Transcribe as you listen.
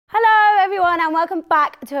and welcome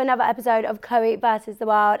back to another episode of Chloe versus the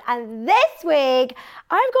World. And this week,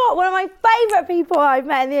 I've got one of my favourite people I've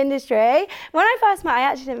met in the industry. When I first met, I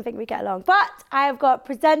actually didn't think we'd get along, but I have got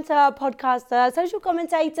presenter, podcaster, social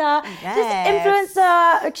commentator, just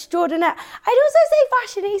influencer extraordinaire. I'd also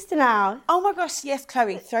say fashionista now. Oh my gosh, yes,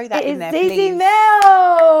 Chloe, throw that in there, It is please. Zizi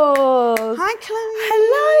Mills. Hi, Chloe.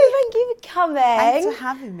 Hello, thank you for coming. Thanks for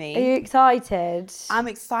having me. Are you excited? I'm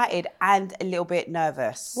excited and a little bit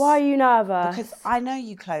nervous. Why are you nervous? Because I know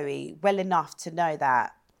you, Chloe, well enough to know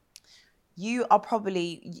that you are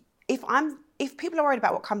probably, if people are worried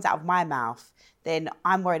about what comes out of my mouth, then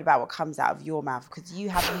I'm worried about what comes out of your mouth because you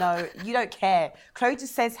don't care. Chloe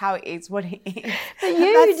just says how it is, what it is. But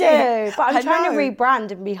you do. But I'm trying to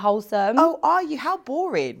rebrand and be wholesome. Oh, are you? How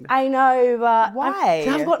boring. I know, but why?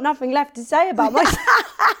 I've got nothing left to say about myself.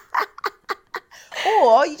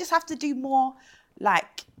 Or you just have to do more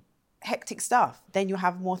like hectic stuff. Then you'll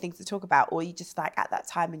have more things to talk about. Or you just like at that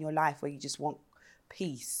time in your life where you just want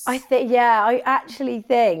peace. I actually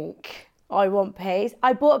think I want peace.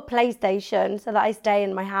 I bought a PlayStation so that I stay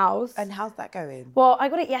in my house. And how's that going? Well, I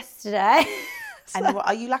got it yesterday. And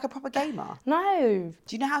are you like a proper gamer? No.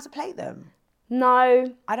 Do you know how to play them?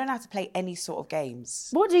 No. I don't know how to play any sort of games.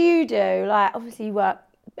 What do you do? Like, obviously you work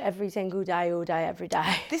every single day, all day, every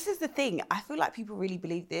day. This is the thing. I feel like people really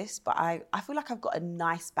believe this, but I feel like I've got a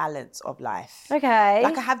nice balance of life. Okay.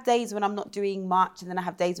 Like I have days when I'm not doing much and then I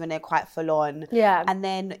have days when they're quite full on. Yeah. And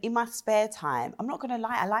then in my spare time, I'm not going to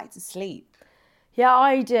lie, I like to sleep. Yeah,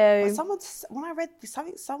 I do. But when I read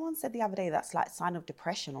something, someone said the other day that's like a sign of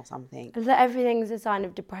depression or something. That everything's a sign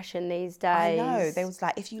of depression these days. I know. They was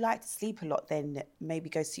like, if you like to sleep a lot, then maybe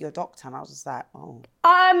go see your doctor. And I was just like, oh.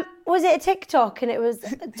 Was it a TikTok and it was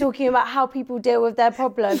talking about how people deal with their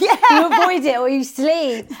problems? Yeah. You avoid it or you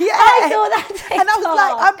sleep. Yeah. I saw that TikTok. And I was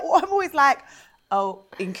like, I'm always like, oh,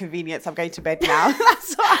 inconvenience, I'm going to bed now.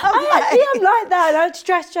 That's what I'm like. I'm like that. I'm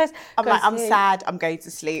stress. I'm like, I'm sad, I'm going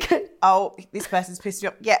to sleep. Oh, this person's pissed me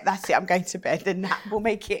off. Yeah, that's it, I'm going to bed and that will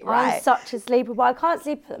make it right. I'm such a sleeper, but I can't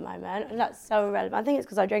sleep at the moment. And that's so irrelevant. I think it's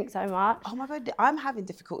because I drink so much. Oh my God, I'm having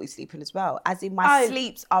difficulty sleeping as well. As in my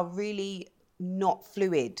sleeps are really not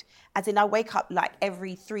fluid. As in I wake up like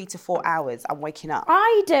every 3 to 4 hours, I'm waking up.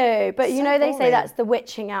 I do, but So you know, they say boring. that's the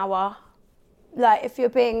witching hour. Like if you're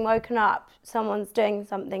being woken up, someone's doing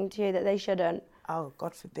something to you that they shouldn't. Oh,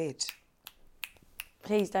 God forbid.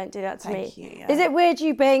 Please don't do that to Thank me. you, yeah. Is it weird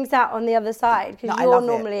you being sat on the other side? Because No, I you're love it.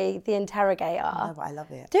 normally the interrogator. No, but I love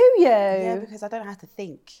it. Do you? Yeah, because I don't have to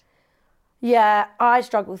think. Yeah, I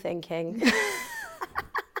struggle thinking.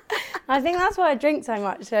 I think that's why I drink so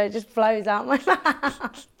much, so it just flows out my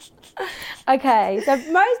mouth. Okay, so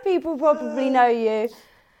most people probably know you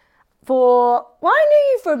I knew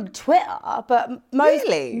you from Twitter, but most...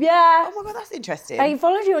 Really? Yeah. Oh my God, that's interesting. I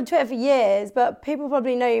followed you on Twitter for years, but people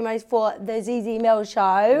probably know you most for the Zizi Mills show.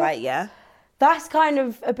 Right, yeah. That's kind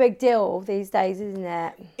of a big deal these days, isn't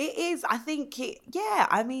it? It is. I think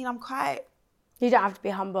I mean, I'm quite... You don't have to be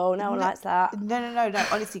humble. No one likes that. No.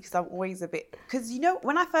 Honestly, because I'm always a bit... Because, you know,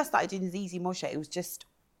 when I first started doing the Zizi Mills show, it was just,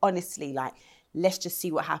 honestly, like, let's just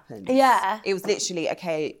see what happens. Yeah. It was literally,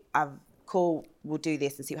 okay, cool, we'll do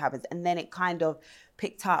this and see what happens. And then it kind of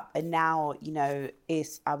picked up. And now, you know,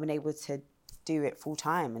 I've been able to do it full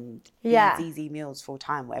time and Zizi Mills full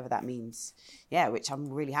time, whatever that means. Yeah, which I'm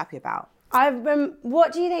really happy about.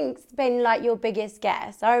 What do you think's been like your biggest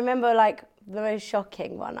guess? I remember like the most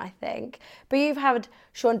shocking one, I think. But you've had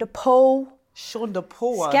Shonda Paul. Shonda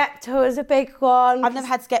Paul. Skepta was a big one. I've never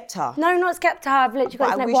had Skepta. No, not Skepta. I've literally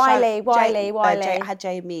got his name. Wiley. I had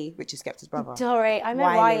Jamie, which is Skepta's brother. Sorry, I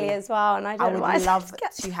meant Wiley as well, and I don't know why I would love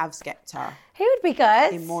Skepta. to have Skepta. He would be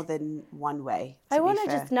good. In more than one way. I want to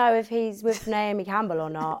just know if he's with Naomi Campbell or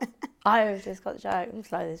not. I've just got the joke. I'm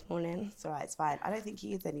slow this morning. It's all right, it's fine. I don't think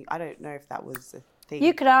he is I don't know if that was a thing.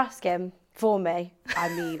 You could ask him for me. I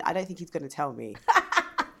mean, I don't think he's going to tell me.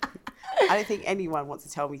 I don't think anyone wants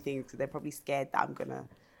to tell me things because they're probably scared that I'm going to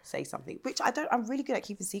say something, which I'm really good at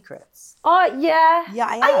keeping secrets. Oh, yeah. Yeah,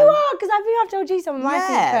 I am. Oh, you are? Because I think I've told you some of my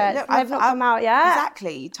secrets. Look, They've not come out yet.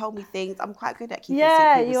 Exactly. You told me things. I'm quite good at keeping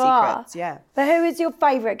secrets. Are. Yeah. But who is your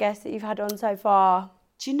favourite guest that you've had on so far?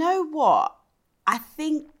 Do you know what? I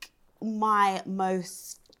think my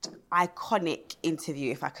most iconic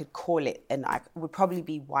interview, if I could call it, would probably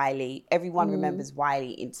be Wiley. Everyone remembers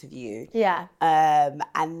Wiley interview. Yeah. And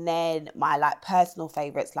then my like personal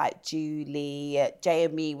favourites like Julie,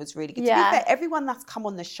 JME was really good. Yeah. To be fair, everyone that's come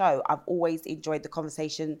on the show, I've always enjoyed the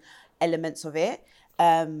conversation elements of it.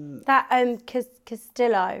 Castillo.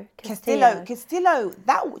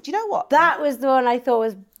 That, do you know what? That was the one I thought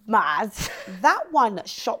was mad. That one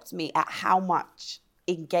shocked me at how much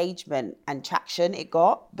engagement and traction it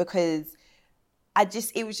got, because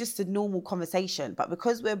it was just a normal conversation. But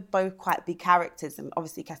because we're both quite big characters, and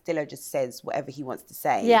obviously Castillo just says whatever he wants to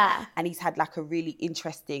say. Yeah. And he's had like a really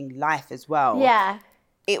interesting life as well. Yeah.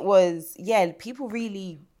 It was, people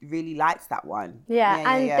really, really liked that one.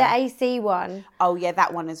 And the AC one. Oh, yeah,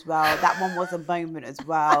 that one as well. That one was a moment as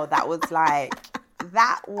well. That was like,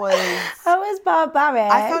 that was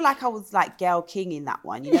barbaric. I felt like I was like Gayle King in that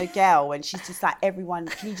one. You know, Gayle, when she's just like, everyone,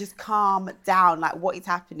 can you just calm down? Like, what is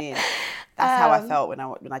happening? That's how I felt when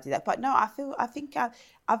I did that. But no, I've been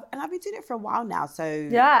doing it for a while now. So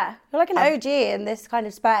yeah, you're like an OG in this kind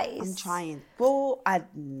of space. I'm trying. Well, I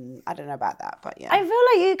don't know about that, but yeah. I feel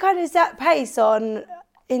like you kind of set pace on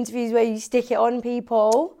interviews where you stick it on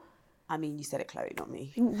people. I mean, you said it, Chloe, not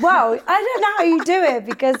me. Well, I don't know how you do it,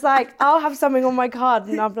 because like I'll have something on my card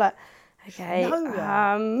and I'm like, okay.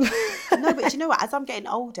 No, but you know what? As I'm getting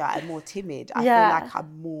older and more timid, I feel like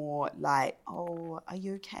I'm more like, oh, are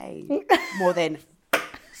you okay? More than,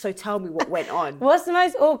 so tell me what went on. What's the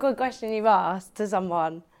most awkward question you've asked to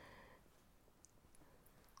someone?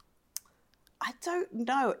 I don't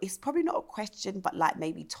know. It's probably not a question, but like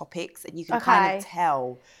maybe topics, and you can kind of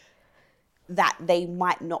tell that they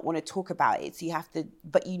might not want to talk about it. So you have to,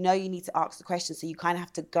 but you need to ask the question. So you kind of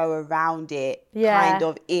have to go around it kind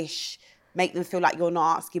of ish, make them feel like you're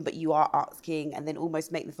not asking, but you are asking, and then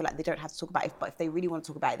almost make them feel like they don't have to talk about it. But if they really want to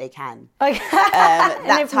talk about it, they can. Okay.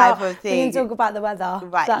 That type of thing. We can talk about the weather.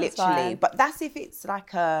 Right, that's literally. Fine. But that's if it's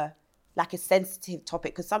like a sensitive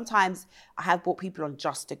topic, because sometimes I have brought people on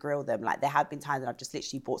just to grill them. Like there have been times that I've just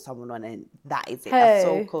literally brought someone on and that is it. That's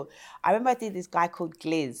so cool. I remember I did this guy called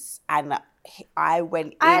Gliz, and I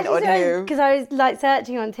went in on him. Because I was like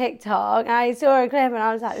searching on TikTok and I saw a clip and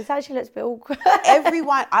I was like, this actually looks a bit awkward.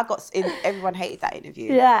 Everyone hated that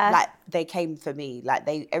interview. Yeah. Like they came for me. Like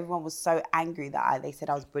everyone was so angry that they said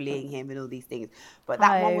I was bullying him and all these things. But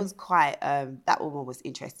that one was quite, that one was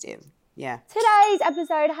interesting. Yeah. Today's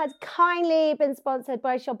episode has kindly been sponsored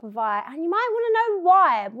by Shopify, and you might want to know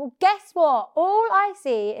why. Well, guess what? All I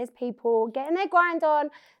see is people getting their grind on,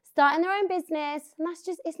 starting their own business, and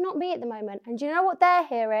it's not me at the moment. And do you know what they're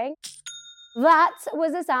hearing? That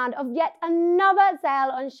was the sound of yet another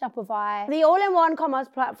sale on Shopify, the all-in-one commerce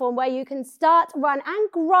platform where you can start, run,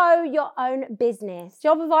 and grow your own business.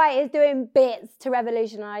 Shopify is doing bits to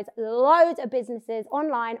revolutionize loads of businesses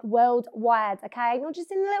online worldwide, okay? Not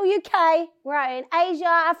just in the little UK, we're out in Asia,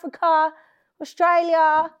 Africa,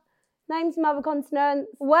 Australia, name some other continents.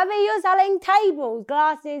 Whether you're selling tables,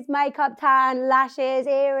 glasses, makeup, tan, lashes,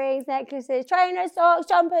 earrings, necklaces, trainers, socks,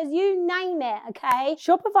 jumpers, you name it, okay?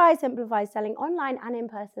 Shopify simplifies selling online and in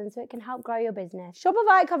person so it can help grow your business.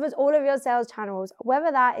 Shopify covers all of your sales channels,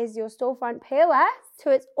 whether that is your storefront POS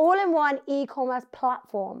to its all-in-one e-commerce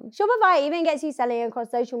platform. Shopify even gets you selling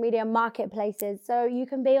across social media marketplaces, so you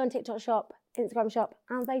can be on TikTok Shop, Instagram Shop,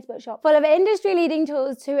 and Facebook Shop, full of industry-leading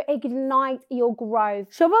tools to ignite your growth.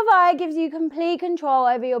 Shopify gives you complete control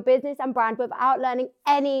over your business and brand without learning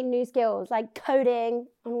any new skills like coding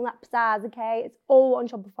and all that pizzazz, okay? It's all on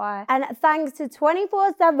Shopify. And thanks to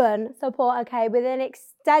 24/7 support, okay, with an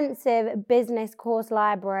extensive business course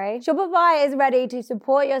library, Shopify is ready to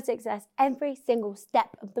support your success every single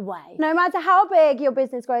step of the way. No matter how big your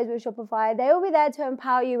business grows with Shopify, they will be there to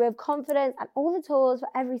empower you with confidence and all the tools for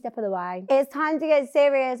every step of the way. It's time to get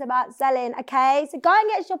serious about selling, okay? So go and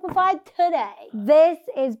get Shopify today. This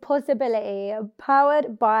is Possibility,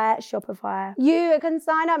 powered by Shopify. You can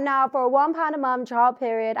sign up now for a £1 a month trial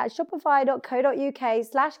period at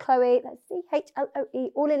shopify.co.uk/Chloe. That's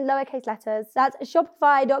CHLOE, all in lowercase letters. That's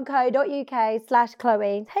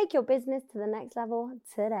shopify.co.uk/Chloe. Take your business to the next level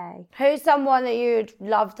today. Who's someone that you'd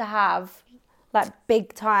love to have, like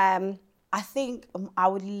big time? I think I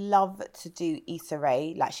would love to do Issa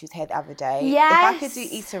Rae, like she was here the other day. Yes. If I could do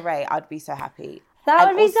Issa Rae, I'd be so happy. That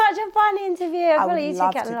would be such a fun interview. I would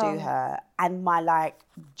love to do her. And my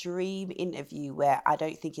dream interview where I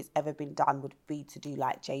don't think it's ever been done would be to do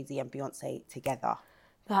like Jay-Z and Beyonce together.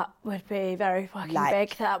 That would be very fucking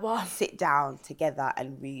big, that one. Sit down together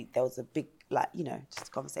and there was a big, just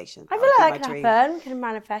a conversation. I feel like that can happen. We can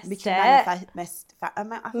manifest it. We can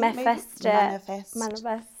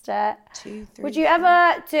manifest it. 2, 3. Would you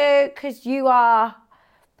ever do, because you are,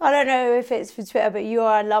 I don't know if it's for Twitter, but you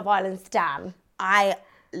are a Love Island stan. I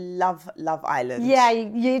love Love Island. Yeah,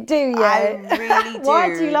 you do, yeah. I really do. Why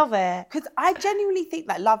do you love it? Because I genuinely think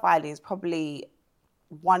that Love Island is probably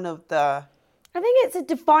one of the... I think it's a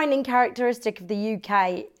defining characteristic of the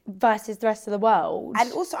UK versus the rest of the world.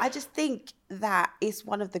 And also, I just think that it's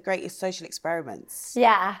one of the greatest social experiments.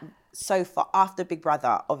 Yeah. So far, after Big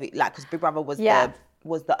Brother, because Big Brother was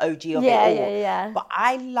was the OG of it all. Yeah. But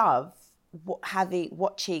I love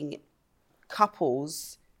watching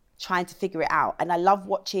couples trying to figure it out. And I love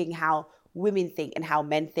watching how women think and how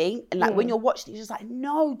men think. And like when you're watching it, you're just like,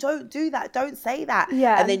 no, don't do that. Don't say that.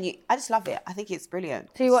 Yeah. And then I just love it. I think it's brilliant.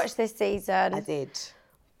 So you watched this season? I did.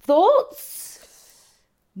 Thoughts?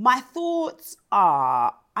 My thoughts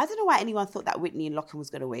are, I don't know why anyone thought that Whitney and Lochan was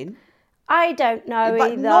going to win. I don't know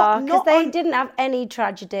But either, because they didn't have any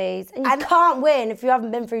tragedies. And you can't win if you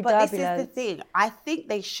haven't been through turbulence. But this is the thing. I think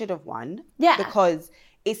they should have won. Yeah. Because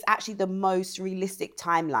it's actually the most realistic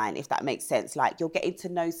timeline, if that makes sense. Like, you're getting to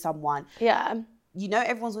know someone. Yeah. You know,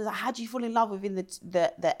 everyone's always like, how do you fall in love within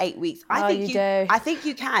the 8 weeks? I think you do. I think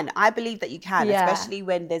you can. I believe that you can, especially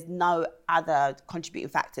when there's no other contributing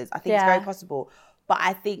factors. I think it's very possible. But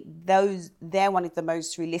I think their one is the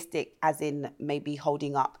most realistic, as in maybe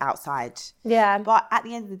holding up outside. Yeah. But at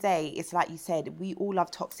the end of the day, it's like you said, we all love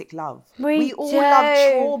toxic love. We all do.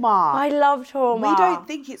 love trauma. I love trauma. We don't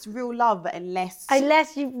think it's real love unless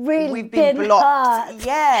you've really we've been blocked. hurt.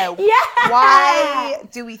 Yeah. Yeah. Why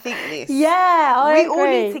do we think this? Yeah, I agree. all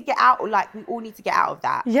need to get out. Like, we all need to get out of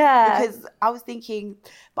that. Yeah. Because I was thinking,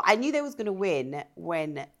 but I knew they was gonna win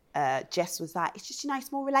when Jess was like, it's just,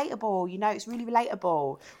 it's more relatable, it's really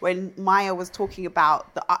relatable. When Maya was talking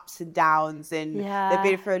about the ups and downs and they've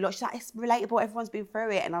been through a lot, she's like, it's relatable, everyone's been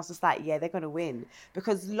through it. And I was just like, yeah, they're going to win.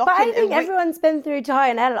 Because Lochan... But I think everyone's been through Ty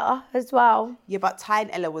and Ella as well. Yeah, but Ty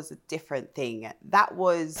and Ella was a different thing. That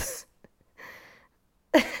was...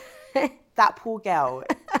 that poor girl.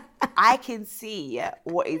 I can see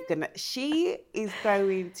what is going to... She is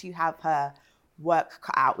going to have her work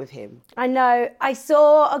cut out with him. I know. I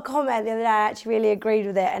saw a comment the other day, I actually really agreed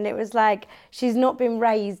with it, and it was like, she's not been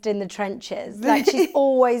raised in the trenches. Like, she's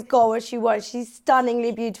always got what she wants. She's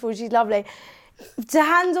stunningly beautiful. She's lovely. To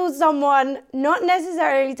handle someone, not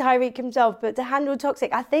necessarily Tyreek himself, but to handle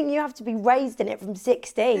toxic, I think you have to be raised in it from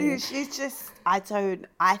 16. She's just, I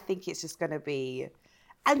think it's just going to be,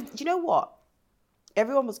 and you know what?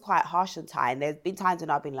 Everyone was quite harsh on Ty, and there's been times when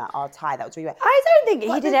I've been like, oh, Ty, that was really bad. I don't think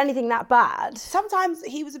he did anything that bad. Sometimes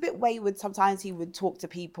he was a bit wayward. Sometimes he would talk to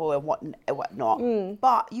people and whatnot.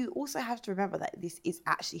 But you also have to remember that this is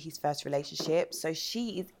actually his first relationship. So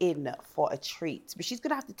she is in for a treat. But she's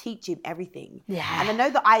going to have to teach him everything. Yeah. And I know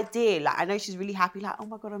the idea, like, I know she's really happy, like, oh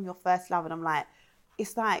my God, I'm your first love. And I'm like,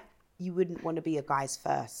 it's like, you wouldn't want to be a guy's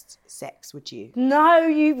first sex, would you? No,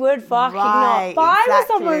 you would fucking not. But I was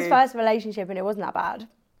someone's first relationship and it wasn't that bad.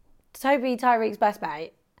 Toby, Tyreek's best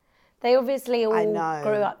mate. They obviously all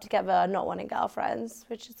grew up together, not wanting girlfriends,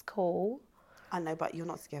 which is cool. I know, but you're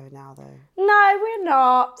not together now, though. No, we're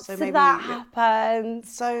not. So maybe that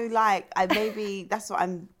happens. So, like, maybe that's what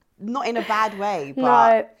I'm... Not in a bad way, but...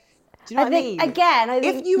 No. Do you know what I mean? Again, I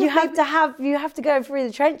think you have to go through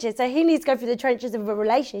the trenches. So he needs to go through the trenches of a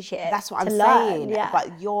relationship. That's what I'm saying. Yeah.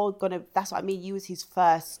 But that's what I mean. You was his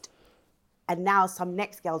first, and now some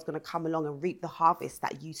next girl's gonna come along and reap the harvest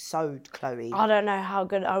that you sowed, Chloe. I don't know how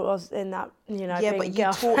good I was in that, Yeah, but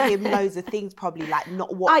you taught him loads of things, probably, like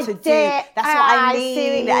not what to do. Did. That's what I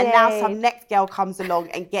mean. And now some next girl comes along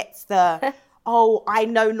and gets the... oh, I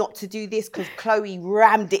know not to do this because Chloe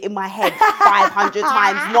rammed it in my head 500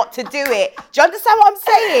 times not to do it. Do you understand what I'm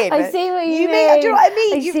saying? I see what you mean. Do you know what I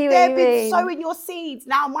mean? I see what you been sowing your seeds.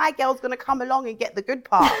 Now my girl's going to come along and get the good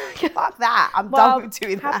part. Fuck that. I'm done with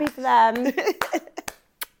doing that. Happy for them.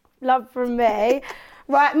 Love from me.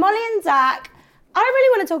 Right, Molly and Zach, I don't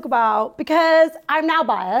really want to talk about because I'm now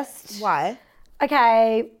biased. Why?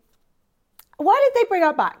 Okay. Why did they bring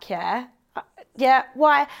her back here? Yeah,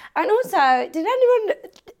 why? And also, did anyone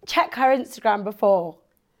check her Instagram before?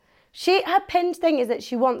 Her pinned thing is that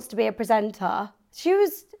she wants to be a presenter. She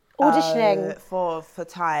was auditioning. For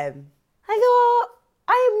time. I thought,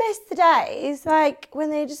 I miss the days, like, when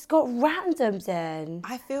they just got randoms in.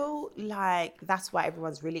 I feel like that's why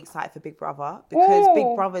everyone's really excited for Big Brother. Because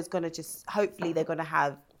Big Brother is going to just, hopefully they're going to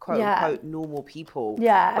have quote-unquote normal people.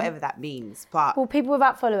 Yeah. Whatever that means. But well, people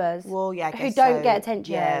without followers. Well, yeah, I guess who don't get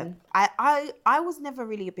attention. Yeah. I was never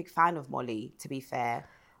really a big fan of Molly, to be fair.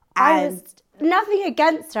 I was nothing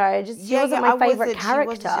against her. She wasn't my favourite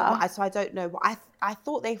character. So I don't know. But I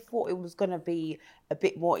thought they thought it was going to be a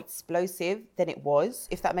bit more explosive than it was,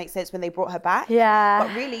 if that makes sense, when they brought her back. Yeah.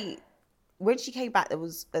 But really, when she came back, there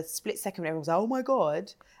was a split second where everyone was like, oh my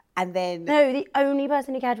God. And then... No, the only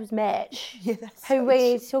person who cared was Mitch. Yeah, that's who we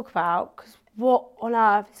need to talk about, because what on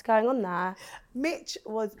earth is going on there? Mitch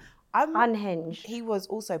was... unhinged. He was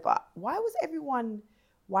also, but why was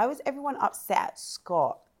everyone upset at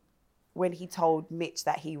Scott? when he told Mitch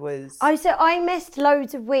that he was... So I missed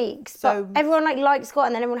loads of weeks, but everyone likes Scott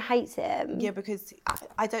and then everyone hates him. Yeah, because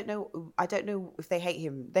I don't know if they hate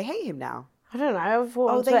him. They hate him now. I don't know. I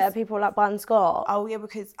thought on Twitter people like Bun Scott. Oh yeah,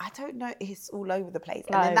 because I don't know. It's all over the place.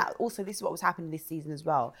 And then this is what was happening this season as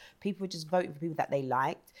well. People were just voting for people that they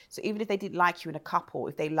liked. So even if they didn't like you in a couple,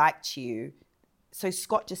 if they liked you... So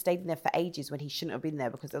Scott just stayed in there for ages when he shouldn't have been there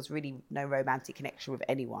because there was really no romantic connection with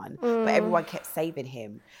anyone. But everyone kept saving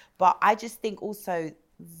him. But I just think also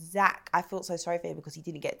Zach, I felt so sorry for him because he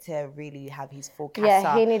didn't get to really have his full casa.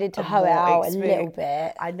 Yeah, he needed to hoe it out a little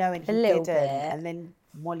bit. I know, and he didn't. And then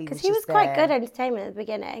Molly was just there. Because he was quite good entertainment at the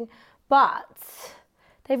beginning. But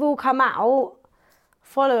they've all come out,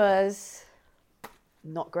 followers.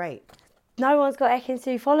 Not great. No one's got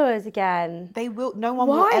Ekin-Su followers again. They will. No one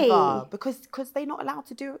will ever because they're not allowed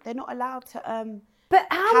to do. They're not allowed to. But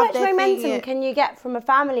how much momentum can you get from a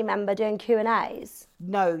family member doing Q&As?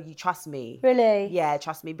 No, you trust me. Really? Yeah,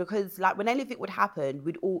 trust me. Because like when anything would happen,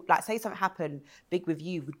 we'd all like say something happened big with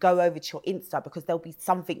you, we'd go over to your Insta because there'll be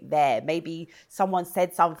something there. Maybe someone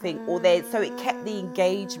said something or there, so it kept the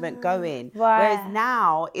engagement going. Right. Whereas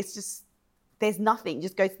now it's just there's nothing.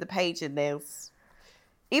 Just go to the page and there's.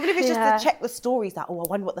 Even if it's just to check the stories, like, oh, I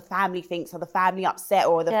wonder what the family thinks, or the family upset,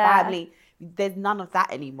 or the family... There's none of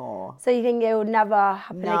that anymore. So you think it will never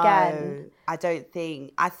happen again? No, I don't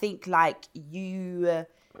think. I think, like, you,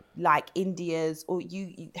 like, India's, or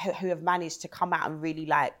you who have managed to come out and really,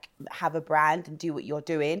 like, have a brand and do what you're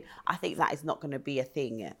doing, I think that is not going to be a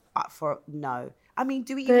thing no. I mean,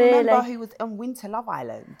 do we even remember who was on Winter Love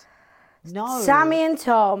Island? No. Sammy and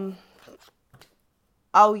Tom.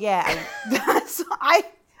 Oh, yeah. And I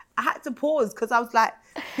had to pause because I was like,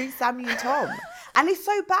 who's Sammy and Tom? And it's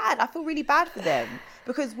so bad. I feel really bad for them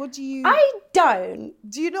because what do you... I don't.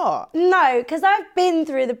 Do you not? No, because I've been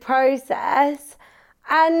through the process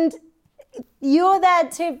and you're there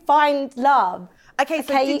to find love. Okay,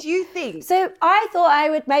 so did you think... So I thought I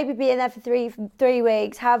would maybe be in there for three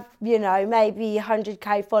weeks, have, maybe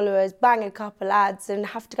 100k followers, bang a couple ads and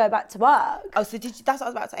have to go back to work. Oh, so that's what I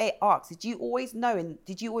was about to ask. Did you always know and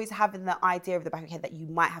did you always have in the idea of the back of your head that you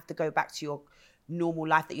might have to go back to your normal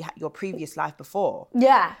life that you had, your previous life before?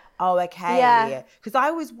 Yeah. Oh, okay. Yeah. Because I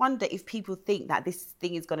always wonder if people think that this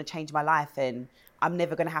thing is going to change my life and I'm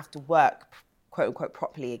never going to have to work quote unquote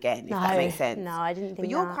properly again, if that makes sense. No, I didn't think But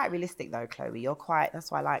you're quite realistic though, Chloe. That's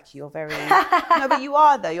why I like you. You're very, no, but you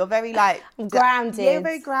are though. You're very like. Grounded. Yeah, you're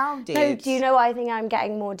very grounded. No, do you know what I think I'm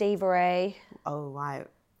getting more diva-y? Oh, right.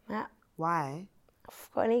 Yeah. Why? I've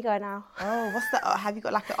got an ego now. Oh, what's that? Have you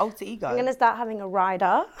got like an alter ego? I'm going to start having a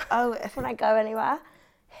rider. Oh. When I go anywhere.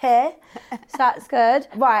 Here. So that's good.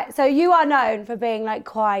 Right, so you are known for being like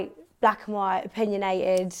quite black and white,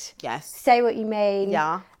 opinionated. Yes. Say what you mean.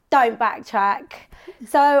 Yeah. Don't backtrack.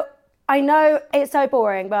 So I know it's so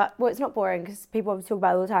boring, but, well, it's not boring because people obviously talk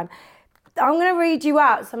about it all the time. I'm going to read you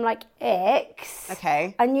out some like ICKS.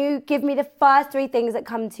 Okay. And you give me the first 3 things that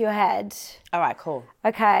come to your head. All right, cool.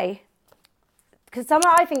 Okay. Because some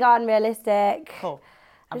I think are unrealistic. Cool.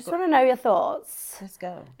 I just want to know your thoughts. Let's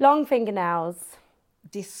go. Long fingernails.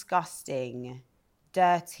 Disgusting.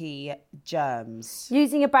 Dirty germs.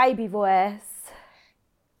 Using a baby voice.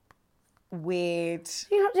 Weird.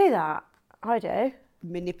 Do you not do that? I do.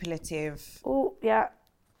 Manipulative. Oh, yeah.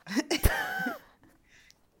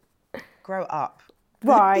 Grow up.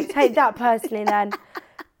 Right, take that personally then.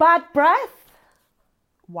 Bad breath?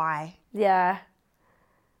 Why? Yeah.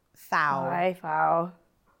 Foul. Why foul?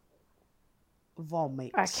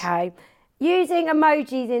 Vomit. Okay. Using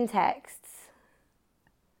emojis in texts.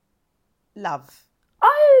 Love.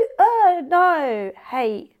 Oh, no.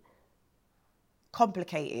 Hate.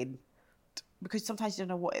 Complicated. Because sometimes you don't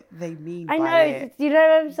know what they mean by it. You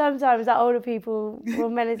know, sometimes that older people,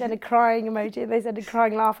 when they send a crying emoji, they send a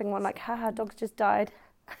crying, laughing one, like, haha, dog's just died.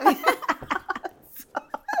 They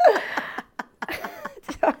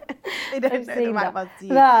don't know the right ones to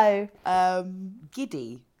use. No.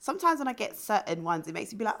 Giddy. Sometimes when I get certain ones, it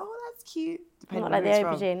makes me be like, oh, that's cute. Depending Not like the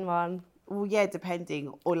aubergine one. Well, yeah,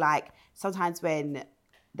 depending. Or like, sometimes when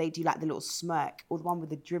they do like the little smirk or the one with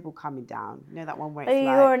the dribble coming down. You know that one where it's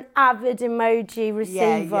You're an avid emoji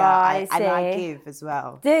receiver, I see. And I give as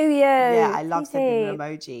well. Do you? Yeah, I love sending an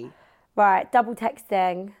emoji. Right, double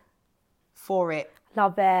texting. For it.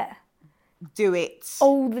 Love it. Do it.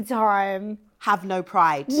 All the time. Have no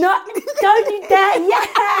pride. No, don't you dare,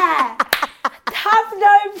 yeah! Have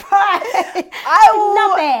no pride. I will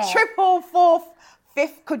love it. Triple, fourth,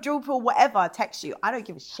 fifth, quadruple, whatever, text you. I don't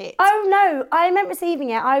give a shit. Oh no, I meant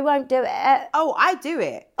receiving it. I won't do it. Oh, I do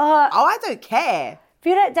it. I don't care. If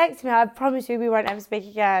you don't text me, I promise you we won't ever speak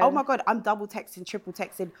again. Oh my God, I'm double texting, triple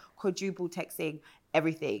texting, quadruple texting,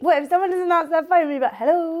 everything. What if someone doesn't answer their phone and you're like,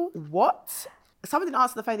 hello? What? Someone didn't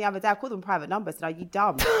answer the phone the other day. I called them a private number. I said, are you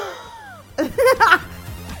dumb?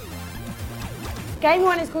 Game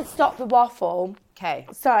 1 is called Stop the Waffle. Okay.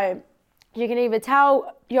 So you can either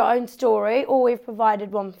tell your own story, or we've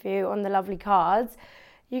provided one for you on the lovely cards.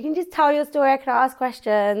 You can just tell your story, I can ask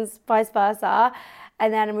questions, vice versa.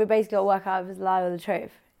 And then we basically got to work out if it's a lie or the truth.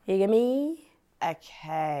 You get me?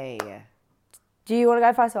 Okay. Do you want to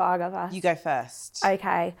go first or I'll go first? You go first.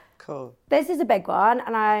 Okay. Cool. This is a big one,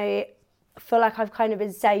 and I feel like I've kind of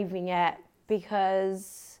been saving it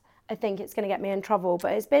because I think it's going to get me in trouble.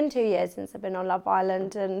 But it's been 2 years since I've been on Love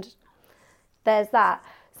Island, and there's that.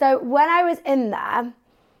 So when I was in there,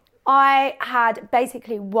 I had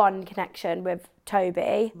basically one connection with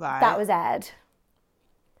Toby. Right. That was Ed.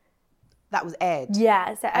 That was Ed?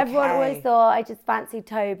 Yeah, so everyone always thought I just fancied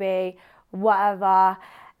Toby, whatever.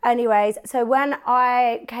 Anyways, so when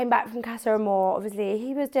I came back from Casa Amor, obviously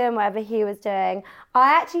he was doing whatever he was doing.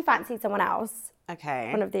 I actually fancied someone else. Okay.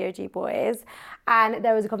 One of the OG boys. And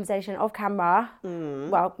there was a conversation off camera.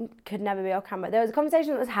 Well, could never be off camera. There was a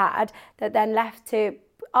conversation that was had that then left to...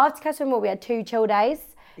 After Casa Amor, we had 2 chill days.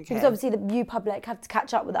 Okay. Because obviously the you public have to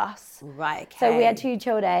catch up with us. Right, okay. So we had 2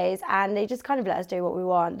 chill days, and they just kind of let us do what we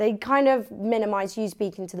want. They kind of minimise you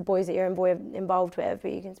speaking to the boys that you're involved with,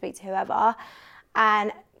 but you can speak to whoever.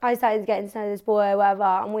 And I started getting to know this boy, whatever,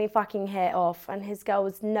 and we fucking hit off. And his girl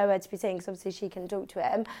was nowhere to be seen, because obviously she couldn't talk to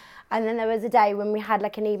him. And then there was a day when we had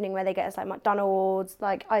like an evening where they get us like McDonald's,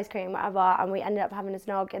 like ice cream, whatever, and we ended up having a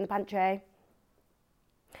snog in the pantry.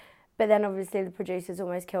 But then obviously the producers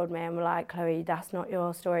almost killed me and were like, Chloe, that's not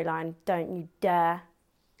your storyline. Don't you dare.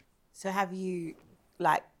 So have you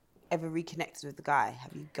like ever reconnected with the guy?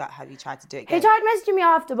 Have you tried to do it again? He tried messaging me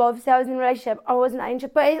after, but obviously I was in a relationship. I wasn't that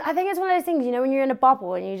interested. But I think it's one of those things, you know, when you're in a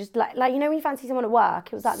bubble and you just like you know when you fancy someone at work,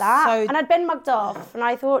 it was like that. So, and I'd been mugged off, and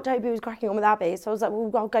I thought Toby was cracking on with Abby, so I was like, well,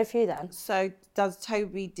 I'll go for you then. So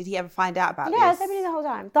did he ever find out about this? Yeah, Toby knew the whole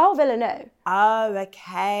time. The whole villa knew. Oh,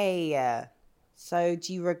 okay. So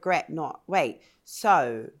do you regret not? Wait,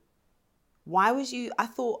 so why was you? I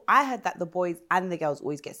thought I heard that the boys and the girls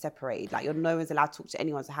always get separated. Like no one's allowed to talk to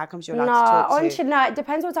anyone. So how comes you're allowed to talk to? Honestly, no. It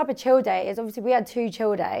depends what type of chill day it is. Obviously, we had 2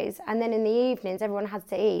 chill days, and then in the evenings, everyone has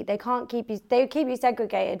to eat. They can't keep you. They keep you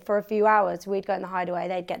segregated for a few hours. So we'd go in the hideaway.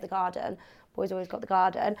 They'd get the garden. Boys always got the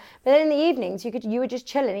garden. But then in the evenings, you would just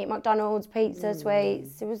chill and eat McDonald's, pizza,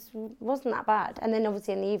 sweets. It wasn't that bad. And then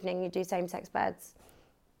obviously in the evening, you do same-sex beds.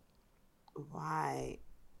 Right.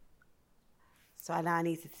 So now I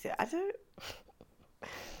need to sit. I don't.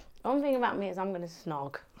 One thing about me is I'm going to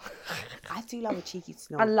snog. I do love a cheeky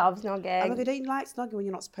snog. I love snogging. Oh my God, don't you like snogging when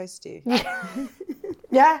you're not supposed to?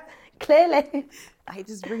 Yeah, clearly. It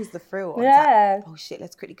just brings the thrill. Yeah. Like, oh shit,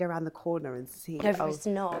 let's quickly go around the corner and see. Go for a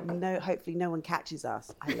snog. No, hopefully no one catches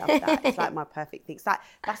us. I love that. It's like my perfect thing.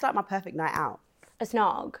 That's like my perfect night out. A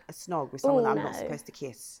snog? A snog with someone that I'm not supposed to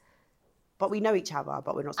kiss. But we know each other,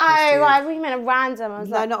 but we're not supposed to. Oh, right, we meant a random. I was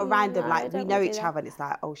no, not a random. No, like, we know each other, and it's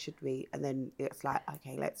like, oh, should we? And then it's like,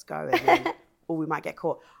 okay, let's go. And then, or we might get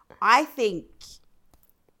caught. I think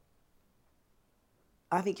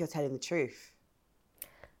you're telling the truth.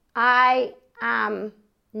 I am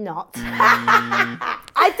not.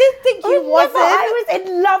 I did think you wasn't. I was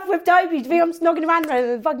in love with Toby. To be I'm snogging around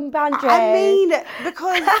in the fucking pantry. I mean,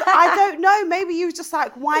 because I don't know. Maybe you was just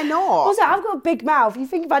like, why not? Also, I've got a big mouth. You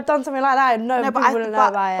think if I'd done something like that, no people wouldn't know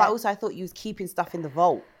about it. But also, I thought you was keeping stuff in the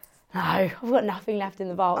vault. No, I've got nothing left in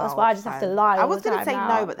the vault. That's why I just have to lie. I was going to say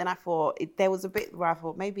no, but then I thought there was a bit where I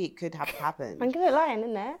thought maybe it could have happened. I'm good at lying,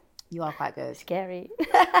 isn't it? You are quite good. Scary.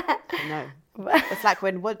 I know. It's like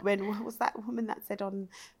when what was that woman that said on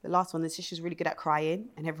the last one that she was really good at crying,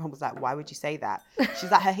 and everyone was like, "Why would you say that?"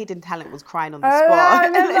 She's like, her hidden talent was crying on the spot,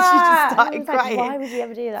 and then she just started crying. Why would you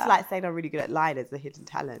ever do that? It's like saying I'm really good at lying as a hidden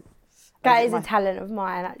talent. That is a talent of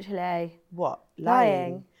mine, actually. What?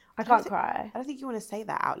 Lying. I can't cry. I don't think you want to say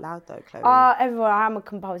that out loud though, Chloe. Everyone, I'm a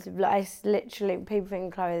compulsive liar. Literally, people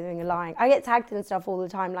think Chloe is lying. I get tagged in stuff all the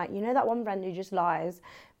time. Like, you know that one friend who just lies?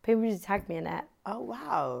 People just tag me in it. Oh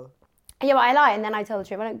wow. Yeah, but I lie and then I tell the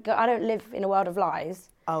truth. I don't live in a world of lies.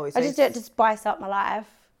 Oh, I just do it to spice up my life.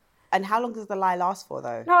 And how long does the lie last for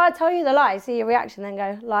though? No, I tell you the lie, see your reaction, then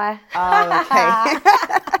go lie. Oh,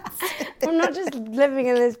 okay. I'm not just living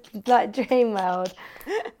in this like dream world.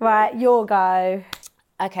 Right, your go.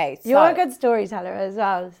 Okay, so you're a good storyteller as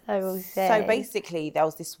well, so we'll see. So basically, there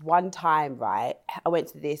was this one time, right? I went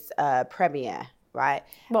to this premiere, right?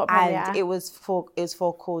 What premiere? And it was for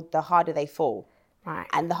called The Harder They Fall. Right.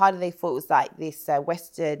 And The Harder They Fall was like this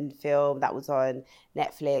Western film that was on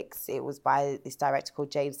Netflix. It was by this director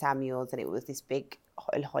called James Samuels, and it was this big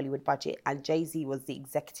Hollywood budget. And Jay-Z was the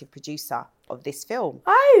executive producer of this film.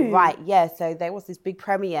 Oh. Right, yeah. So there was this big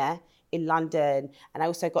premiere in London, and I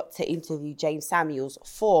also got to interview James Samuels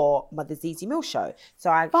for the Zeze Mill show.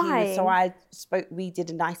 We did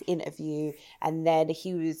a nice interview, and then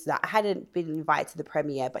he was like, I hadn't been invited to the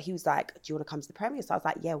premiere, but he was like, do you want to come to the premiere? So I was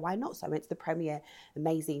like, yeah, why not? So I went to the premiere,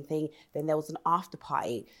 amazing thing. Then there was an after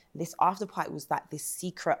party. This after party was like this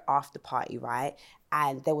secret after party, right?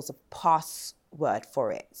 And there was a password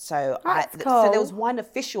for it. So cool. So there was one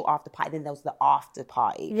official after party, then there was the after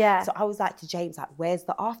party. Yeah. So I was like to James, like, where's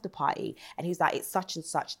the after party? And he was like, it's such and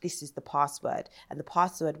such, this is the password. And the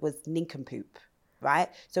password was nincompoop, right?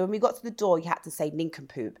 So when we got to the door, you had to say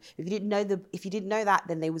nincompoop. If you didn't know that,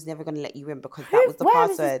 then they was never going to let you in because that was the Where password.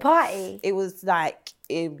 was this party? It was like,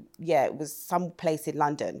 it was some place in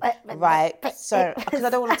London, right? So, because I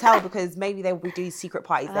don't want to tell because maybe they will be doing secret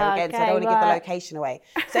parties there again, so I don't want to give the location away.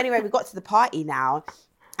 So anyway, we got to the party now,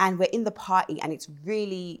 and we're in the party, and it's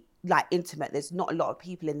really like intimate. There's not a lot of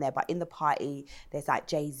people in there, but in the party, there's like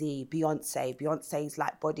Jay-Z, Beyonce's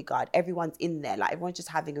like bodyguard. Everyone's in there. Like everyone's just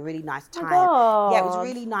having a really nice time. Yeah, it was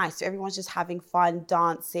really nice. So everyone's just having fun,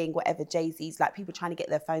 dancing, whatever. Jay-Z's like people trying to get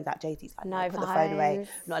their phones out. Jay-Z's like, no, put the phone away.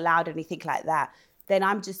 Not allowed anything like that. Then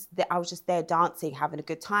I was just there dancing, having a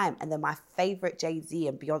good time. And then my favorite Jay-Z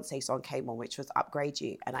and Beyonce song came on, which was Upgrade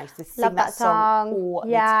You. And I used to sing that song all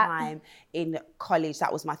the time in college.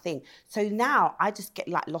 That was my thing. So now I just get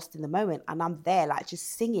like lost in the moment and I'm there like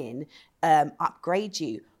just singing Upgrade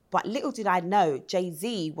You. But little did I know,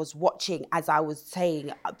 Jay-Z was watching as I was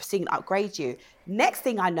singing Upgrade You. Next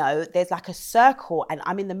thing I know, there's like a circle and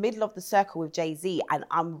I'm in the middle of the circle with Jay-Z and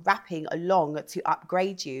I'm rapping along to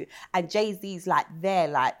Upgrade You. And Jay-Z's like there,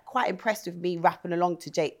 like quite impressed with me rapping along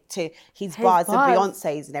to his bars and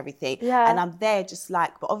Beyonce's and everything. Yeah. And I'm there just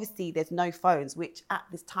like, but obviously there's no phones, which at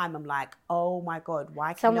this time I'm like, oh my God,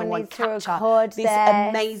 why can no one capture this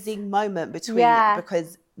amazing moment between,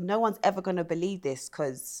 because no one's ever going to believe this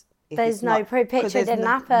because there's no picture didn't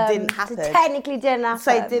happen. It technically didn't happen.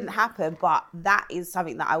 So it didn't happen, but that is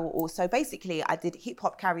something that I will also, basically I did hip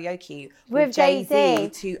hop karaoke with Jay-Z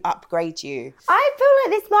to Upgrade You. I feel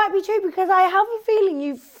like this might be true because I have a feeling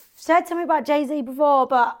you've said something about Jay-Z before,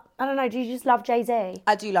 but I don't know, do you just love Jay-Z?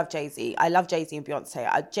 I do love Jay-Z. I love Jay-Z and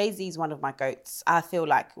Beyonce. Jay-Z is one of my goats. I feel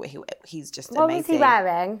like he's just amazing. What was he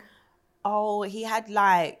wearing? Oh, he had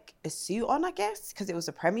like a suit on, I guess, because it was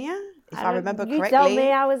a premiere, if I remember correctly. You told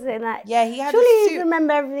me I was in that. Yeah, he had Surely a suit. you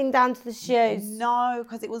remember everything down to the shoes. No,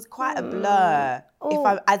 because it was quite a blur. Who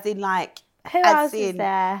else was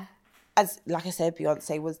there? Like I said,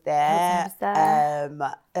 Beyonce was there.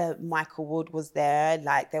 Michael Wood was there.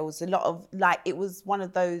 Like there was a lot of, like, it was one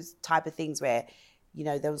of those type of things where, you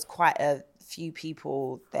know, there was quite a few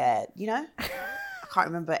people there, you know? I can't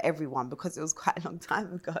remember everyone because it was quite a long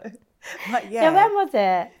time ago. But yeah. When was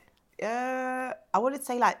it? I want to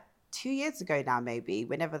say like 2 years ago now, maybe,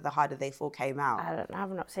 whenever The Harder They Fall came out. I don't know, I've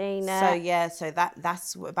not seen it. So yeah, so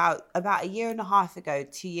that's about a year and a half ago,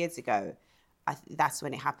 2 years ago, that's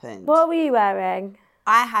when it happened. What were you wearing?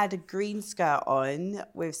 I had a green skirt on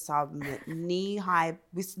with some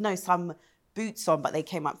some boots on, but they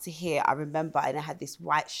came up to here, I remember, and I had this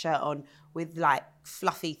white shirt on with like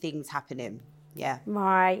fluffy things happening. Yeah.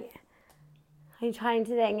 Right. I'm trying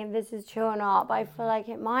to think if this is true or not, but I feel like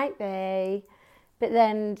it might be. But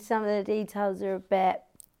then some of the details are a bit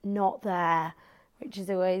not there, which is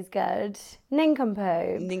always good.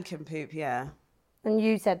 Nincompoop. Nincompoop, yeah. And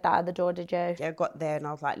you said that at the door, did you? Yeah, I got there and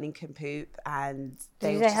I was like, nincompoop, and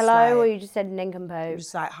they Did you say hello or you just said nincompoop?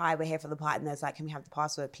 Just like, hi, we're here for the party, and they was like, can we have the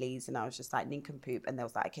password, please? And I was just like, nincompoop, and they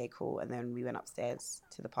was like, okay, cool. And then we went upstairs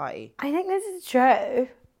to the party. I think this is true.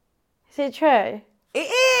 Is it true? It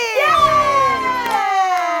is! Yeah!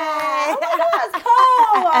 Oh my God, that's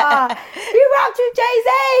cool! You rapped with Jay-Z!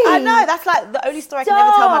 I know, that's like the only story I can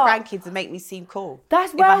ever tell my grandkids and make me seem cool.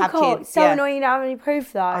 That's well cool. Kids. So annoying you don't have any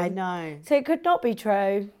proof though. I know. So it could not be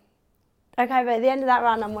true. Okay, but at the end of that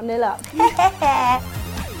round, I'm 1-0 up.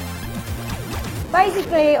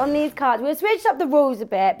 Basically, on these cards, we switched up the rules a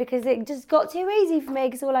bit because it just got too easy for me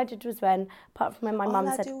because all I did was win, apart from when my mum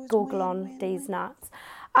said Google on these nuts.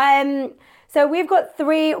 So we've got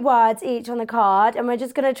 3 words each on the card and we're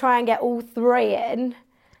just going to try and get all 3 in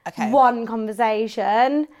one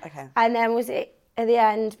conversation. Okay. And then we'll see at the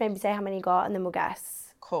end, maybe say how many you got and then we'll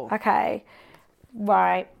guess. Cool. Okay.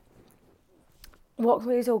 Right. What can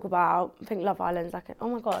we talk about? I think Love Island's like, oh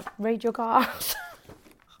my God, read your card.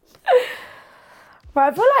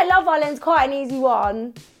 Right, I feel like Love Island's quite an easy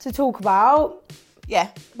one to talk about. Yeah.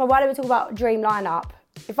 But why don't we talk about dream lineup?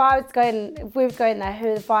 If we were going there, who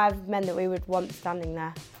are the 5 men that we would want standing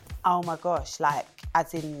there? Oh my gosh, like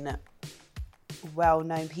as in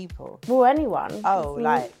well-known people. Well, anyone. Oh,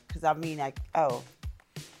 like because I mean, like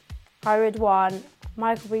I would want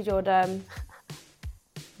Michael B. Jordan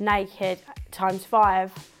naked times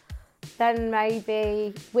 5. Then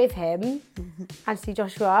maybe with him, Anthony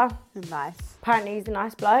Joshua. Nice. Apparently he's a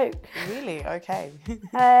nice bloke. Really? Okay.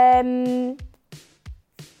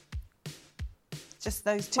 Just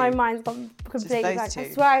those 2. My mind's gone completely those blank. 2.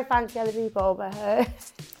 I swear I fancy other people, but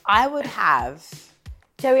I would have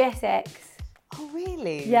Joey Essex. Oh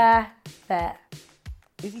really? Yeah, fit.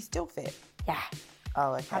 Is he still fit? Yeah.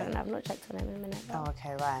 Oh, okay. I don't know, I've not checked on him in a minute. Oh,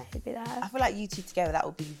 okay, right. He'd be there. I feel like you 2 together, that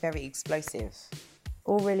would be very explosive.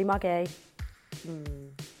 All really muggy.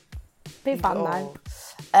 Be fun though.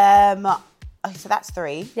 Okay, so that's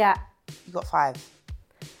 3. Yeah. You got 5.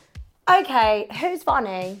 Okay, who's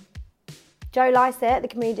funny? Joe Lycett, the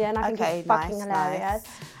comedian. I think he's fucking nice, hilarious. nice.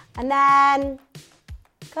 And then,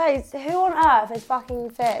 guys, who on earth is fucking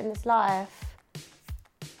fit in this life?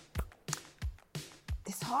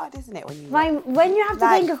 It's hard, isn't it, when you When you have to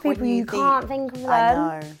think of when people, you can't think of them.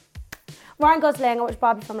 I know. Ryan Gosling, I watched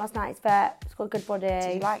Barbie from last night. He's fit. He's got a good body. Do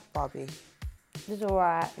you like Barbie? It was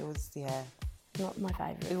alright. It was, yeah. Not my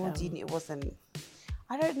favourite film. It wasn't.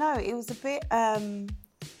 I don't know. It was a bit. I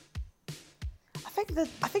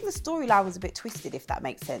think the storyline was a bit twisted, if that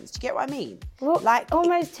makes sense. Do you get what I mean? Well, like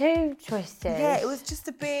almost too twisted. Yeah, it was just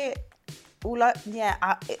a bit.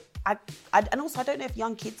 And also, I don't know if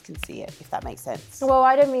young kids can see it, if that makes sense. Well,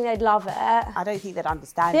 I don't think they'd love it. I don't think they'd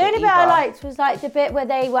understand it. The only bit I either. liked was like the bit where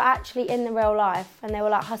they were actually in the real life and they were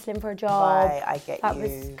like hustling for a job. Right, I get that you.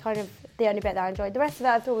 was kind of the only bit that I enjoyed. The rest of it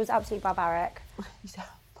I thought was absolutely barbaric.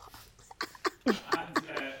 And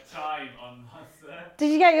time on Hustler.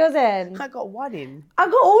 Did you get yours in? I got 1 in. I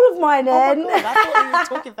got all of mine in. Oh my God, I thought we were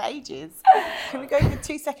talking for ages. Can we go for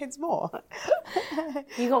 2 seconds more?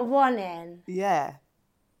 You got 1 in. Yeah.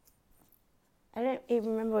 I don't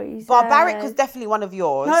even remember what you said. Barbaric was definitely one of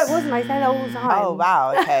yours. No, it wasn't. I say that all the time. Oh,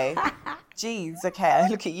 wow, okay. Jeez, okay,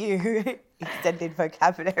 look at you. Extended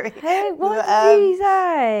vocabulary. Hey, what did you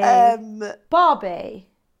say? Barbie?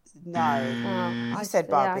 No. Oh, I said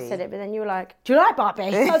Barbie. Yeah, I said it, but then you were like, do you like Barbie? I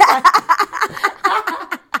was like,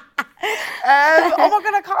 oh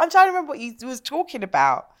my God, I'm trying to remember what you was talking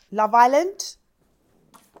about. Love Island?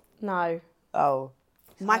 no. Oh.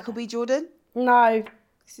 Michael B. Jordan? No.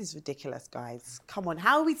 This is ridiculous, guys. Come on,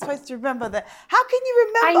 how are we supposed to remember that? How can you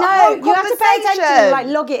remember I a know, whole you have to pay attention conversation? and like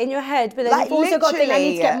log it in your head, but then Like, you've also got to think I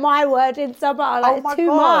need to get literally. my word in somehow. Like, Oh it's my too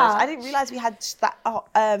gosh, much. I didn't realise we had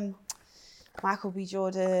that. Michael B.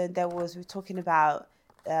 Jordan, we were talking about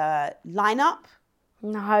lineup.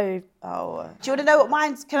 No. Oh, do you want to know what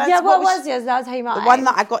mine's? Yeah, what was yours? I'll tell you mine. The one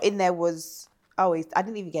that I got in there was, I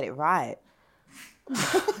didn't even get it right.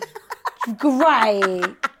 Great.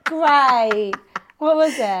 What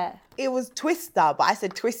was it? It was Twister, but I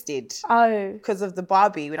said twisted. Oh. Because of the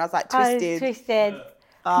Barbie, when I was like twisted. Oh, twisted.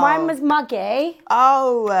 Mine was Muggy.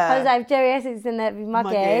 Oh. I was like, Joey Essex in there, it'd be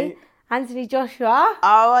Muggy. Muggy. Anthony Joshua.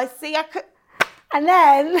 Oh, I see. I could. And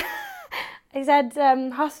then he said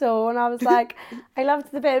hustle, and I was like, I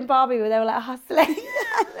loved the bit in Barbie where they were like hustling.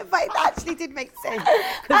 But it actually did make sense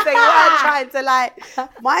because they were trying to like.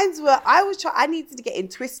 I needed to get in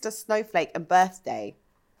Twister, Snowflake, and Birthday.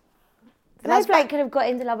 Snowflake could have got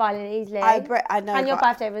into Love Island easily. I know. And your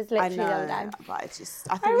but- birthday was literally the other day. But it's just.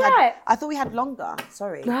 Oh, right. I thought we had longer.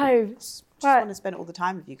 Sorry. No. Just Right. want to spend all the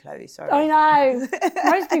time with you, Chloe. Sorry. I know.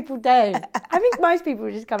 Most people do. I think most people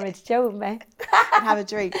just come in to chill with me. And have a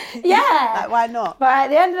drink. Yeah. Like, why not? But at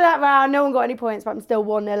the end of that round, no one got any points, but I'm still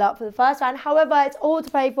 1-0 up for the first round. However, it's all to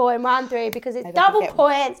play for in round 3 because it's Maybe I can double get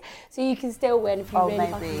points, so you can still win if you really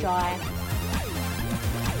maybe. fucking try.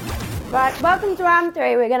 Right, welcome to round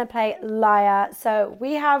 3. We're going to play Liar. So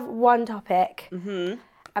we have one topic. Mm-hmm.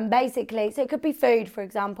 And basically, so it could be food, for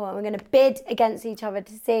example, and we're going to bid against each other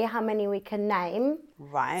to see how many we can name.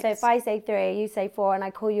 Right. So if I say 3, you say 4, and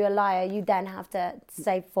I call you a liar, you then have to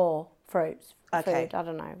say 4 fruits. Okay. Food, I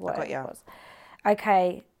don't know what got it you. was.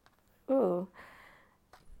 Okay. Ooh.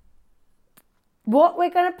 What we're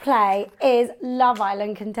going to play is Love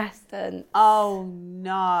Island contestants. Oh no.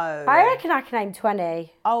 I reckon I can name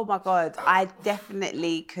 20. Oh my God. I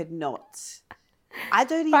definitely could not. I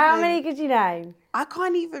don't even. But how many could you name? I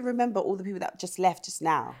can't even remember all the people that just left just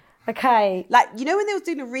now. Okay. Like, you know when they was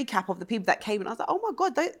doing a recap of the people that came and I was like, oh my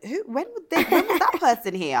God, when was that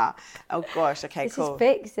person here? Oh gosh, okay, This cool. is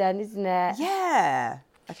fixed then, isn't it? Yeah.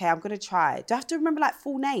 Okay, I'm going to try. Do I have to remember like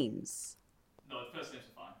full names? No, the first names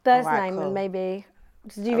are fine. First Alright, name cool. and maybe.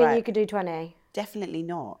 So do you think Alright. you could do 20? Definitely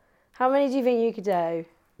not. How many do you think you could do?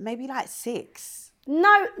 Maybe like 6.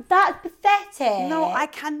 No, that's pathetic. No, I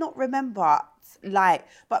cannot remember. Like,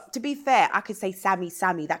 but to be fair, I could say Sammy.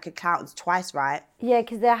 That could count as twice, right? Yeah,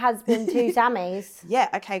 because there has been 2 Sammys. Yeah,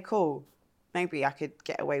 okay, cool. Maybe I could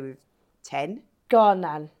get away with 10. Go on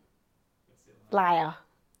then. Liar.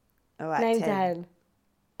 All right, Name 10. 10.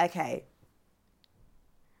 Okay.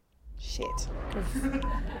 Shit.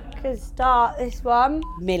 Could start this one.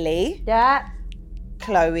 Millie. Yeah.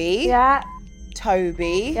 Chloe. Yeah.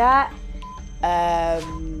 Toby. Yeah.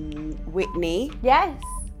 Whitney. Yes.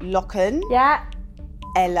 Locken. Yeah.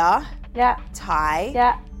 Ella. Yeah. Ty.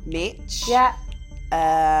 Yeah. Mitch. Yeah.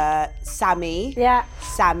 Sammy. Yeah.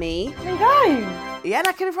 Sammy. There you go. Yeah,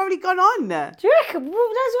 that could have probably gone on. Do you reckon? Well,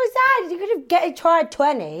 that's what I said. You could have tried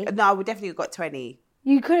 20. No, I would definitely have got 20.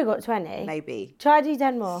 You could have got 20. Maybe. Try do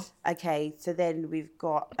 10 more. Okay, so then we've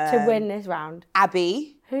got... to win this round.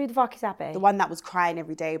 Abby. Who the fuck is Abby? The one that was crying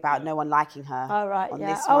every day about no one liking her. Oh, right, on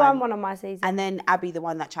yeah. This Oh, one. I'm one on my season. And then Abby, the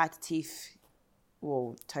one that tried to teeth...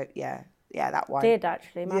 Well, yeah, that one. Did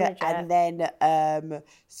actually manage it. And then, and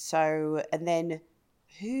then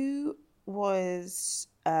who was...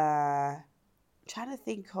 trying to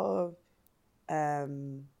think of...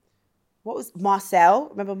 what was Marcel?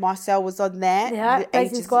 Remember Marcel was on there? Yeah,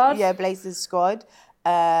 Blazing Squad. Yeah, Blazing Squad.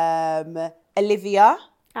 Olivia.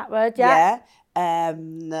 Atwood, yeah.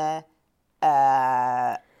 Yeah.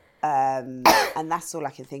 And that's all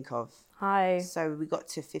I can think of. Hi. So we got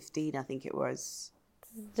to 15, I think it was.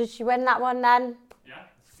 Did she win that one then? Yeah,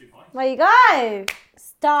 that's 2 points. There you go.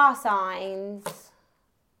 Star signs.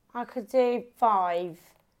 I could do 5.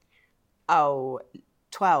 Oh,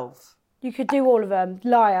 12. You could do all of them.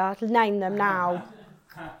 Liar. Name them now.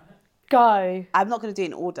 Go. I'm not going to do it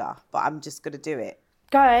in order, but I'm just going to do it.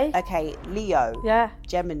 Go. Okay, Leo. Yeah.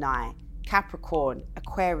 Gemini, Capricorn,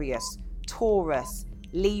 Aquarius, Taurus,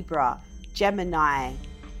 Libra, Gemini.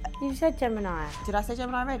 You said Gemini. Did I say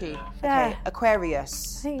Gemini already? Yeah. Okay,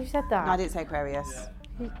 Aquarius. I think you said that. No, I didn't say Aquarius.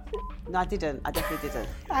 No, I didn't. I definitely didn't.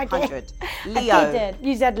 I did. 100. You Leo. did.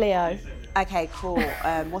 You said Leo. Okay, cool.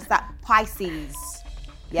 What's that? Pisces.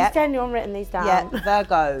 Yeah. Yep. You've genuinely written these down. Yeah,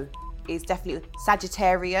 Virgo is definitely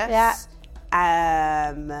Sagittarius. Yeah.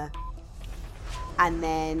 And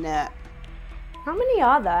then How many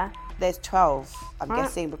are there? there's 12, I'm Right.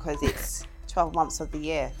 guessing, because it's 12 months of the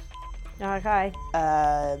year. Okay.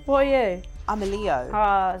 I'm What are you? a Leo. Oh,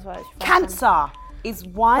 that's what it's from. Cancer is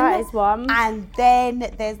one. That is one. And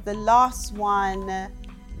then there's the last one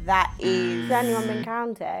that is... Has anyone been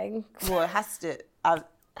counting? Well, it has to... I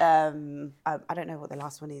don't know what the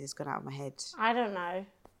last one is. It's gone out of my head. I don't know.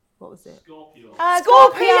 What was it? Scorpio.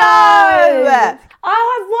 Scorpio! Oh,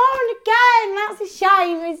 I've won again. That's a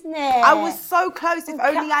shame, isn't it? I was so close. If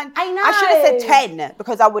only I know. I should have said 10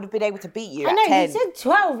 because I would have been able to beat you I at know, 10. you said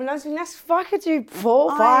 12, and I was thinking, I could do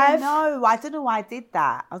 4, 5. I know. I don't know why I did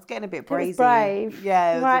that. I was getting a bit It was brazy. brave.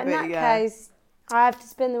 Yeah, it was right, a bit, in that case, I have to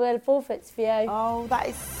spin the wheel of forfeits for you. Oh, that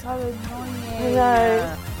is so annoying. I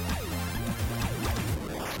know.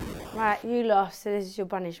 Right, you lost, so this is your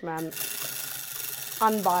punishment.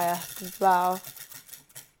 Unbiased as well.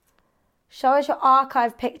 Show us your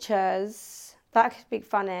archive pictures. That could be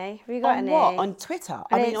funny. Have you got On any? what? On Twitter?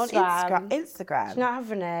 I mean, on Instagram. Instagram. Do you not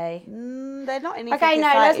have any? They're not anything Okay, no,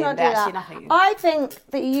 let's exciting. not do They're that. actually nothing. I think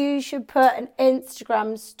that you should put an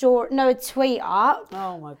Instagram story, no, a tweet up.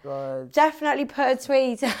 Oh my God. Definitely put a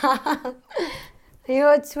tweet up.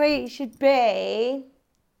 Your tweet should be...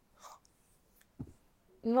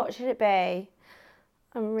 What should it be?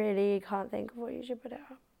 I really can't think of what you should put it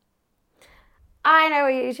up. I know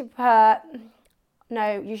what you should put.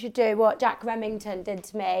 No, you should do what Jack Remington did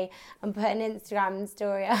to me and put an Instagram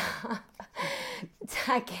story up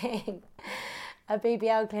tagging a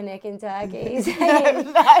BBL clinic in Turkey.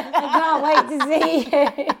 Saying, I can't wait to see you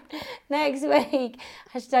next week.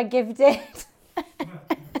 # gifted.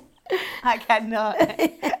 I cannot.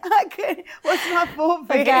 I could. What's my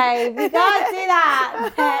forfeit? Okay, we can't do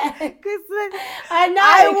that. Because I know.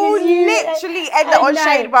 I will literally end up on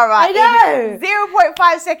Shade Borough I know. in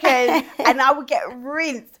 0.5 seconds and I will get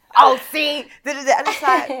rinsed. Oh, see? And it's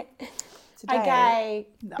like, today. Okay.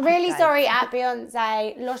 No, Really okay. sorry, at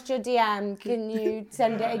Beyonce. Lost your DM. Can you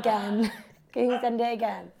send it again? Can you send it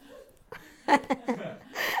again?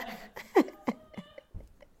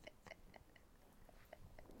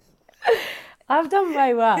 I've done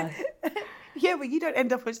way worse. Yeah, but you don't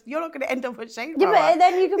end up. You're not going to end up on Shade Yeah, Borough. but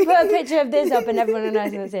then you can put a picture of this up and everyone will know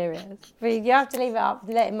it's not serious. But you have to leave it up,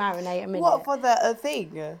 let it marinate a minute. What for the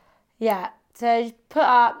thing? Yeah. So just put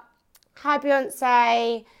up, hi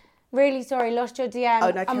Beyonce, Really sorry, lost your DM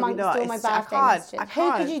Oh, no, can we amongst not? all my It's- I birthday can't, messages. I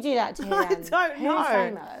Who could can't. you do that to? I Then? don't know. Who's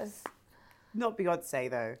famous? Not Beyonce,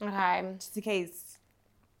 though. Okay. Just in case.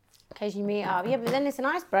 In case you meet up. Yeah, but then it's an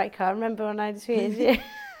icebreaker. Remember when I tweeted you?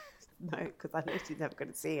 No, because I know she's never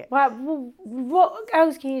going to see it. Well, what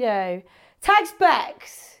else can you do? Tag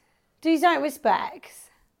Specs. Do something with Specs.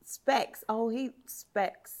 Specs. Oh,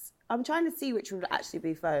 Specs. I'm trying to see which would actually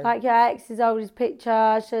be first. Like your ex's oldest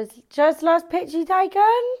picture. Just last picture you taken?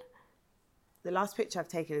 The last picture I've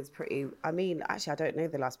taken is pretty... I mean, actually, I don't know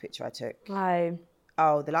the last picture I took. No.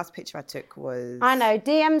 Oh, the last picture I took was... I know.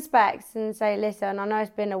 DM Specs and say, listen, I know it's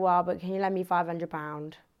been a while, but can you lend me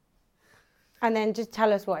 £500? And then just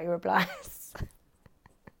tell us what he replies.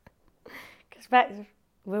 Because Specs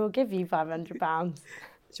will give you £500. Do you want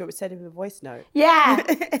me to send him a voice note? Yeah.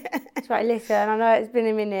 That's right, listen, I know it's been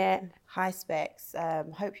a minute. Hi, Specs.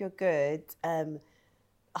 Hope you're good.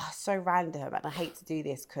 So random, and I hate to do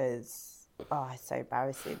this because, it's so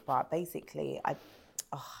embarrassing. But basically, I'm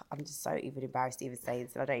just so even embarrassed to even say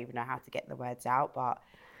this, and I don't even know how to get the words out. But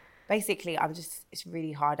basically, it's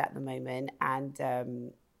really hard at the moment.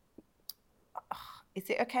 And is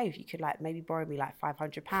it okay if you could maybe borrow me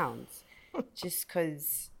 £500? Just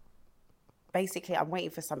because basically I'm waiting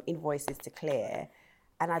for some invoices to clear,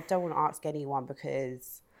 and I don't want to ask anyone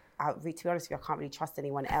because, to be honest with you, I can't really trust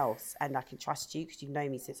anyone else, and I can trust you because you've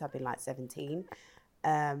known me since I've been 17.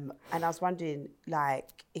 And I was wondering,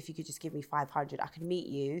 if you could just give me 500, I could meet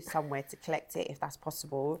you somewhere to collect it if that's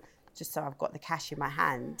possible, just so I've got the cash in my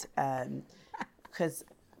hand. Because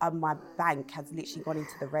my bank has literally gone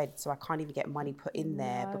into the red, so I can't even get money put in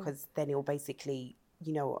there because then it'll basically,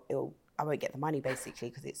 I won't get the money basically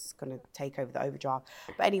because it's going to take over the overdraft.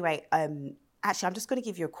 But anyway, actually, I'm just going to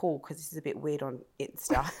give you a call because this is a bit weird on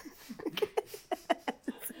Insta.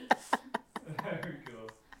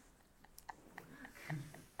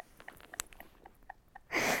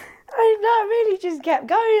 That really just kept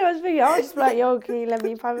going. I was thinking, just like, yo, can you lend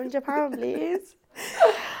me £500, please?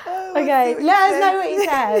 Okay, let us know what he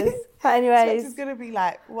says. But anyways. It's going to be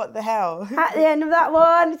what the hell? At the end of that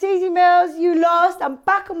one, Cheesy Mills, you lost. I'm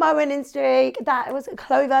back on my winning streak. That was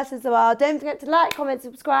Chloe versus the World. Don't forget to like, comment,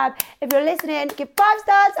 subscribe. If you're listening, give 5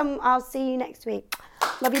 stars, and I'll see you next week.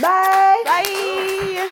 Love you, bye. Bye.